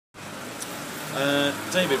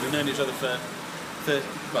David, we've known each other for 30,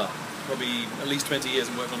 well, probably at least 20 years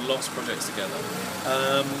and worked on lots of projects together.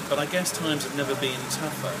 But I guess times have never been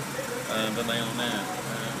tougher than they are now.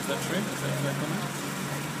 Is that true? Is that a fair comment?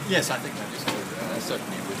 Yes, I think that is true.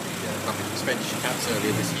 Certainly with the public expenditure cuts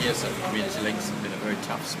earlier this year, so community links have been a very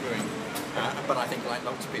tough spring. But I think, like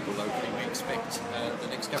lots of people locally, we expect the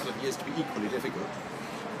next couple of years to be equally difficult.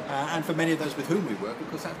 And for many of those with whom we work, of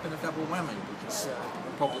course, that's been a double whammy, because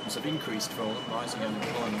problems have increased for them, rising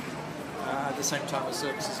unemployment, at the same time as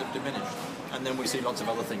services have diminished. And then we see lots of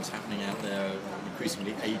other things happening out there,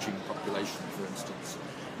 increasingly ageing population, for instance,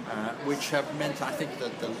 which have meant, I think,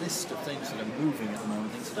 that the list of things that are moving at the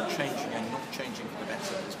moment, things that are changing and not changing for the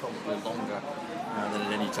better, is probably longer than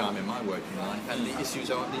at any time in my working life, and the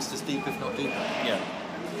issues are at least as deep, if not deeper. Yeah.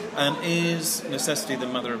 And is necessity the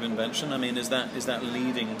mother of invention? I mean, is that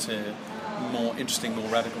leading to more interesting, more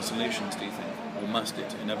radical solutions, do you think? Or must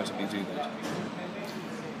it inevitably do that?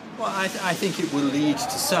 Well, I think it will lead to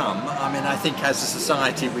some. I mean, I think as a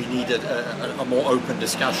society we need a more open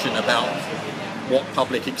discussion about what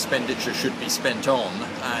public expenditure should be spent on,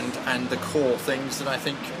 and the core things that I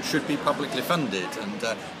think should be publicly funded.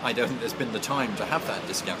 And I don't think there's been the time to have that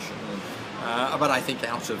discussion. But I think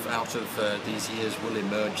out of these years will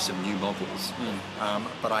emerge some new models.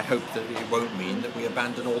 But I hope that it won't mean that we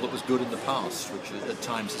abandon all that was good in the past, which at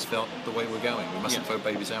times has felt the way we're going. We mustn't throw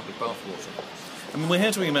babies out with bathwater. I mean, we're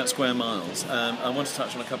here talking about square miles. I want to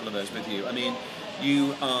touch on a couple of those with you. I mean,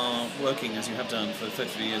 you are working, as you have done for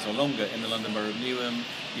 33 years or longer, in the London Borough of Newham.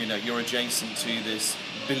 You know, you're adjacent to this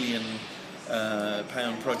 £1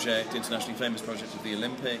 billion project, internationally famous project of the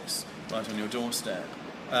Olympics, right on your doorstep.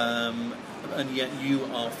 And yet you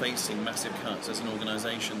are facing massive cuts as an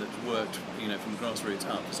organisation that's worked, you know, from grassroots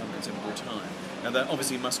up for some considerable time. Now that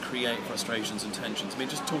obviously must create frustrations and tensions. I mean,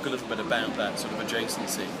 just talk a little bit about that sort of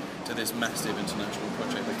adjacency to this massive international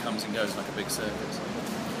project that comes and goes like a big circus.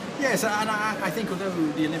 Yes, and I think although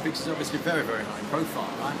the Olympics is obviously very, very high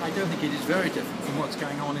profile, I don't think it is very different from what's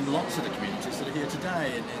going on in lots of the communities that are here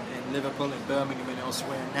today, in Liverpool, in Birmingham and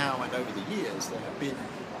elsewhere now, and over the years there have been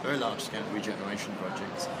very large-scale regeneration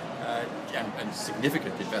projects and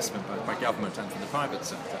significant investment both by government and from the private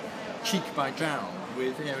sector, cheek by jowl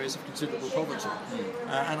with areas of considerable poverty.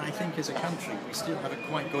 And I think as a country we still haven't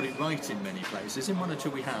quite got it right in many places. In one or two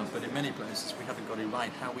we have, but in many places we haven't got it right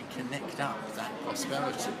how we connect up that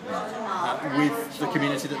prosperity with the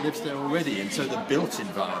community that lives there already. And so the built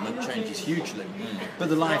environment changes hugely, but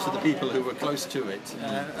the lives of the people who were close to it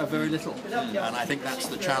are very little. And I think that's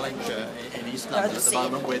the challenge in East London at the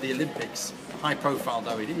moment, where the Olympics, high profile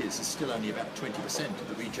though it is still only about 20% of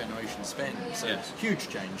the regeneration spend. So huge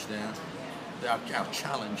change there. Our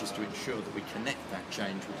challenge is to ensure that we connect that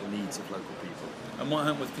change with the needs of local people. And what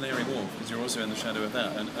happened with Canary Wharf? Because you're also in the shadow of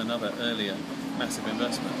that, another earlier massive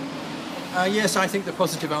investment. Yes, I think the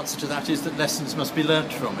positive answer to that is that lessons must be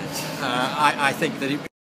learnt from it. I think that it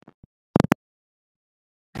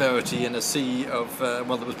in a sea of,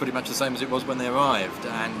 well, that was pretty much the same as it was when they arrived,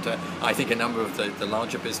 and I think a number of the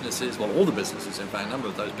larger businesses, well, all the businesses in fact, a number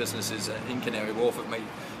of those businesses in Canary Wharf have made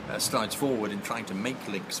strides forward in trying to make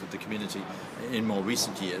links with the community in more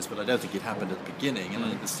recent years, but I don't think it happened at the beginning, and I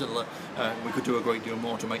think there's still we could do a great deal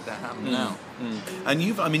more to make that happen now. And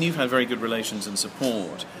you've had very good relations and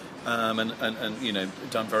support, and you know,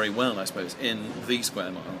 done very well, I suppose, in the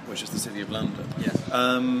Square Mile, which is the City of London. Yes.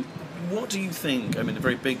 What do you think, I mean, a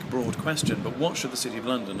very big, broad question, but what should the City of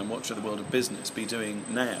London and what should the world of business be doing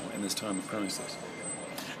now in this time of crisis?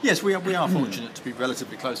 Yes, we are fortunate to be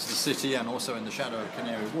relatively close to the city and also in the shadow of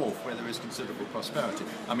Canary Wharf, where there is considerable prosperity.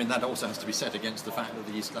 I mean, that also has to be set against the fact that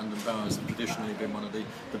the East London boroughs have traditionally been one of the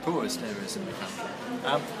poorest areas in the country.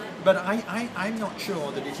 But I'm not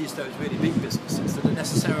sure that it is those really big businesses that are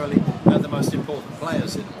necessarily the most important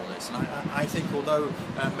players in all this. And I think although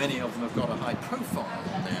many of them have got a high profile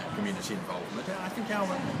in their community involvement, I think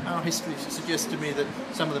our history suggests to me that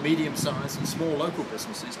some of the medium-sized and small local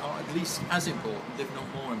businesses are at least as important, if not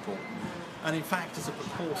more important. And in fact, as a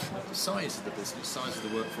proportion of the size of the business, size of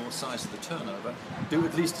the workforce, size of the turnover, do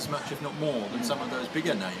at least as much, if not more, than some of those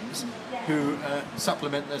bigger names who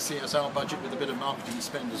supplement their CSR budget with a bit of marketing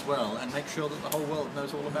spend as well, and make sure that the whole world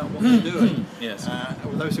knows all about what they're doing. Yes.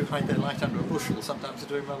 Those who hide their light under a bushel sometimes are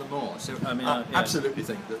doing rather more. So I mean, I absolutely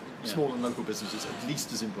think that small and local businesses are at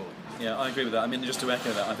least as important. Yeah, I agree with that. I mean, just to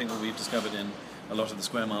echo that, I think what we've discovered in a lot of the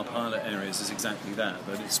Square Mile pilot areas is exactly that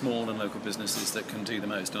it's small and local businesses that can do the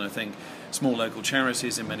most. And I think small local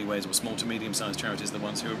charities in many ways, or small to medium-sized charities, are the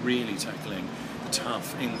ones who are really tackling the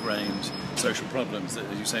tough, ingrained social problems that,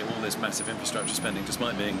 as you say, all this massive infrastructure spending,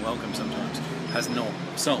 despite being welcome sometimes, has not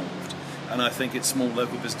solved. And I think it's small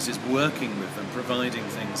local businesses working with them, providing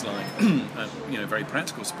things like very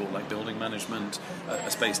practical support like building management, a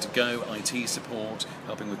space to go, IT support,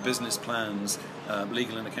 helping with business plans,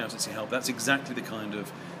 legal and accountancy help. That's exactly the kind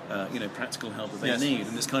of practical help that they need,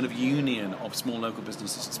 and this kind of union of small local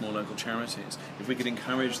businesses and small local charities. If we could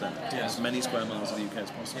encourage that as many square miles of the UK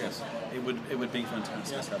as possible, it would be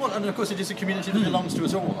fantastic. Yes. Well, and of course it is a community that belongs to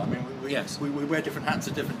us all. I mean, we wear different hats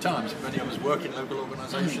at different times. Many of us work in local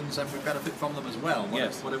organisations, and we benefit from them as well.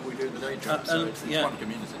 Whatever we do in the day job, so it's one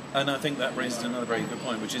community. And I think that raises another very good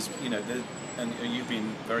point, which is and you've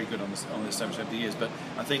been very good on this subject over the years, but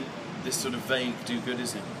I think this sort of vague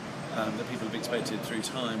do-goodism that people have expected through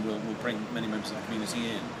time will bring many members of the community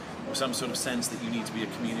in, or some sort of sense that you need to be a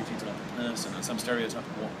community type of person, and some stereotype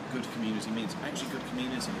of what good community means. Actually, good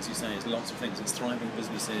community, as you say, is lots of things. It's thriving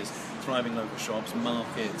businesses, thriving local shops,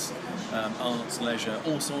 markets, arts, leisure,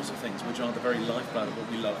 all sorts of things, which are the very lifeblood of what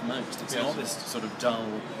we love most. It's not this sort of dull,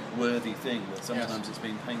 worthy thing that sometimes it's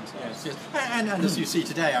being painted. And as you see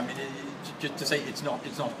today, I mean, just to say it's not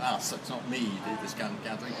us, it's not me, this kind of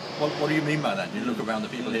gathering. What do you mean by that? You look around the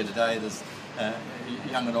people here today, there's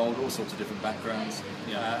young and old, all sorts of different backgrounds,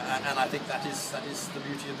 and I think that is the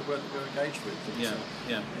beauty of the work that we're engaged with.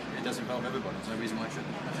 It does involve everybody. There's no reason why it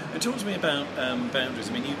shouldn't. And talk to me about boundaries.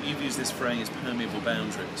 I mean, you've used this phrase, permeable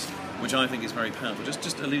boundaries, which I think is very powerful.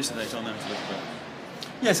 Just elucidate on that a little bit.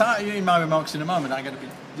 Yes, in my remarks in a moment, I'm going to be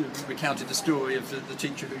recounting the story of the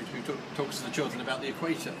teacher who talks to the children about the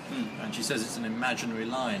equator, and she says it's an imaginary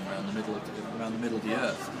line around the middle of the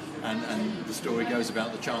earth, and the story goes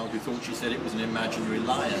about the child who thought she said it was an imaginary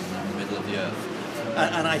lion in the middle of the earth,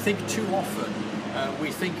 and I think too often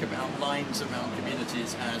we think about lines around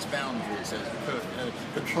communities as boundaries, as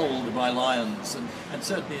controlled by lions, and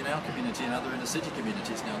certainly in our community and other inner city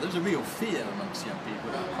communities now, there's a real fear amongst young people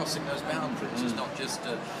about crossing those boundaries. It's not just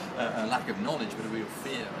a lack of knowledge, but a real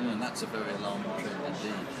fear, and that's a very alarming trend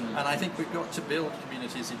indeed. And I think we've got to build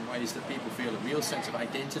communities in ways that people feel a real sense of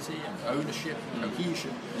identity and ownership and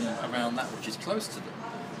cohesion around that which is close to them.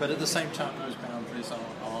 But at the same time, those boundaries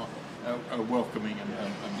are welcoming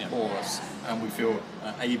and porous, and we feel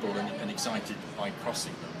able and excited by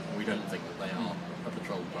crossing them. We don't think that they are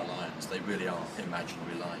patrolled by lions. They really are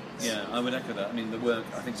imaginary lions. Yeah, I would echo that. I mean, the work,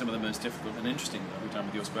 I think some of the most difficult and interesting that we've done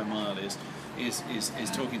with Your Square Mile is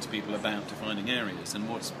talking to people about defining areas. And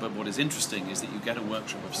what is interesting is that you get a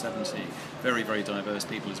workshop of 70 very, very diverse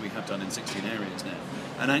people, as we have done in 16 areas now.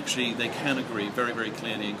 And actually, they can agree very, very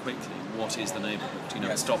clearly and quickly what is the neighbourhood.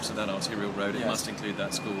 It stops at that arterial road, it must include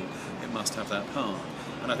that school, it must have that park.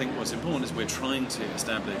 And I think what's important is we're trying to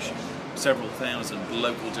establish several thousand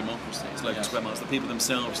local democracies, local square miles. The people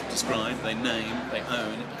themselves describe, they name, they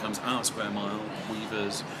own, it becomes our square mile,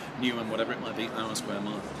 Weavers, Newham, whatever it might be, our square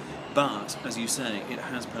mile. But, as you say, it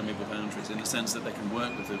has permeable boundaries in the sense that they can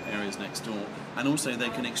work with the areas next door, and also they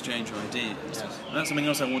can exchange ideas. And that's something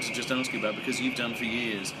else I want to just ask you about, because you've done for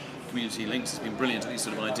years Community Links, has been brilliant at these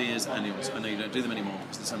sort of ideas annuals. I know you don't do them anymore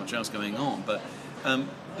because there's so much else going on, but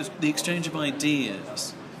the exchange of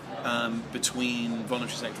ideas between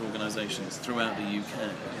voluntary sector organisations throughout the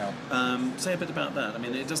UK. Say a bit about that. I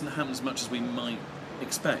mean, it doesn't happen as much as we might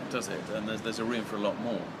expect, does it? And there's a room for a lot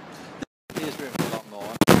more. There is room for a lot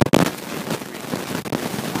more.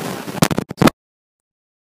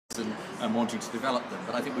 And wanting to develop them,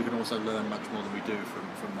 but I think we can also learn much more than we do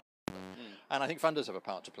from and I think funders have a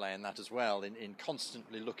part to play in that as well, in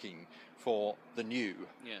constantly looking for the new,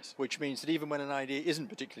 which means that even when an idea isn't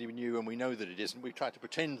particularly new and we know that it isn't, we try to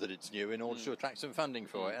pretend that it's new in order to attract some funding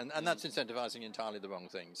for it, and that's incentivising entirely the wrong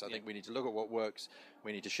things. I think we need to look at what works,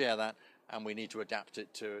 we need to share that, and we need to adapt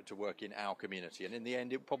it to work in our community. And in the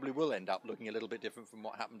end, it probably will end up looking a little bit different from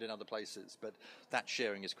what happened in other places, but that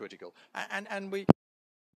sharing is critical. And we...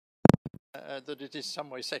 that it is some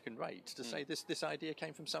way second rate to say this idea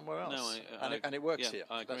came from somewhere else, and it works here.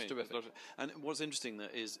 I agree. That's terrific. And what's interesting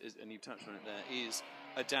that is, and you touched on it there, is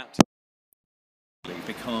adapting,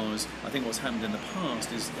 because I think what's happened in the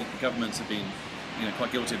past is that governments have been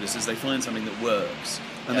quite guilty of this, is they find something that works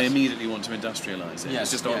and they immediately want to industrialise it.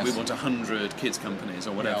 It's just, we want 100 kids companies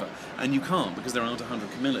or whatever. And you can't, because there aren't 100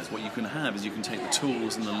 Camillas. What you can have is you can take the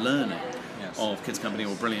tools and the learning of kids company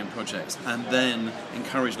or brilliant projects, and then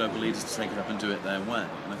encourage local leaders to take it up and do it their way.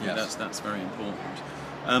 And I think that's very important.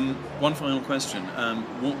 One final question.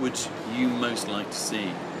 What would you most like to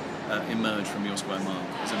see emerge from Your Square Mile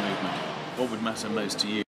as a movement? What would matter most to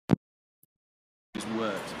you?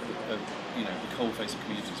 Worked the coalface of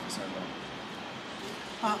communities for so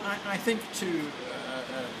long. I think to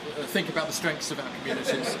think about the strengths of our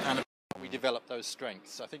communities and what we develop those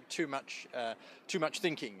strengths? I think too much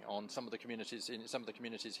thinking on some of the communities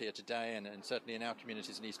here today, and certainly in our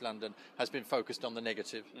communities in East London, has been focused on the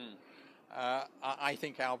negative. I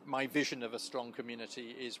think my vision of a strong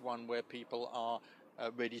community is one where people are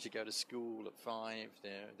ready to go to school at 5,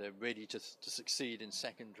 they're ready to succeed in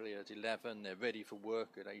secondary at 11, they're ready for work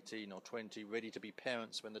at 18 or 20, ready to be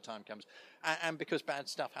parents when the time comes, and because bad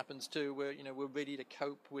stuff happens too, we're ready to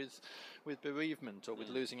cope with bereavement or with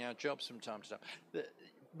losing our jobs from time to time.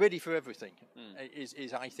 Ready for everything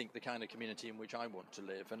is I think the kind of community in which I want to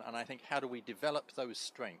live, and I think how do we develop those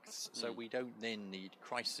strengths so we don't then need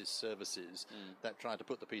crisis services that try to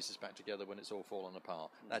put the pieces back together when it's all fallen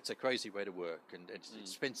apart. That's a crazy way to work, and it's an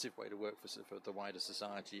expensive way to work for the wider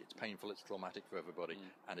society. It's painful, it's traumatic for everybody,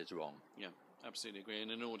 and it's wrong. Yeah, absolutely agree.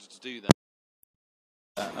 And in order to do that,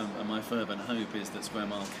 and my fervent hope is that Square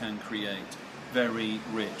Mile can create very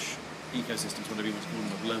rich ecosystems, whatever you want to call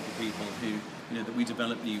them, of local people who, that we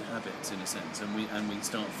develop new habits in a sense, and we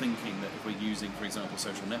start thinking that if we're using, for example,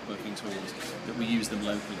 social networking tools, that we use them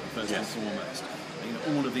locally first and foremost.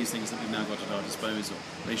 All of these things that we've now got at our disposal,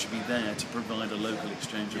 they should be there to provide a local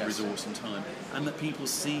exchange of resource and time, and that people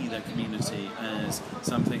see their community as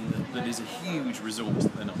something that is a huge resource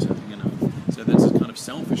that they're not taking enough. So there's a kind of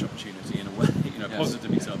selfish opportunity in a way,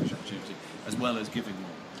 positively selfish opportunity, as well as giving more.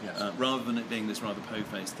 Rather than it being this rather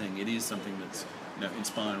po-faced thing, it is something that's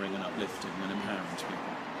inspiring and uplifting and empowering to people.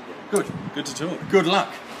 Good. Good to talk. Good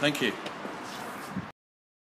luck. Thank you.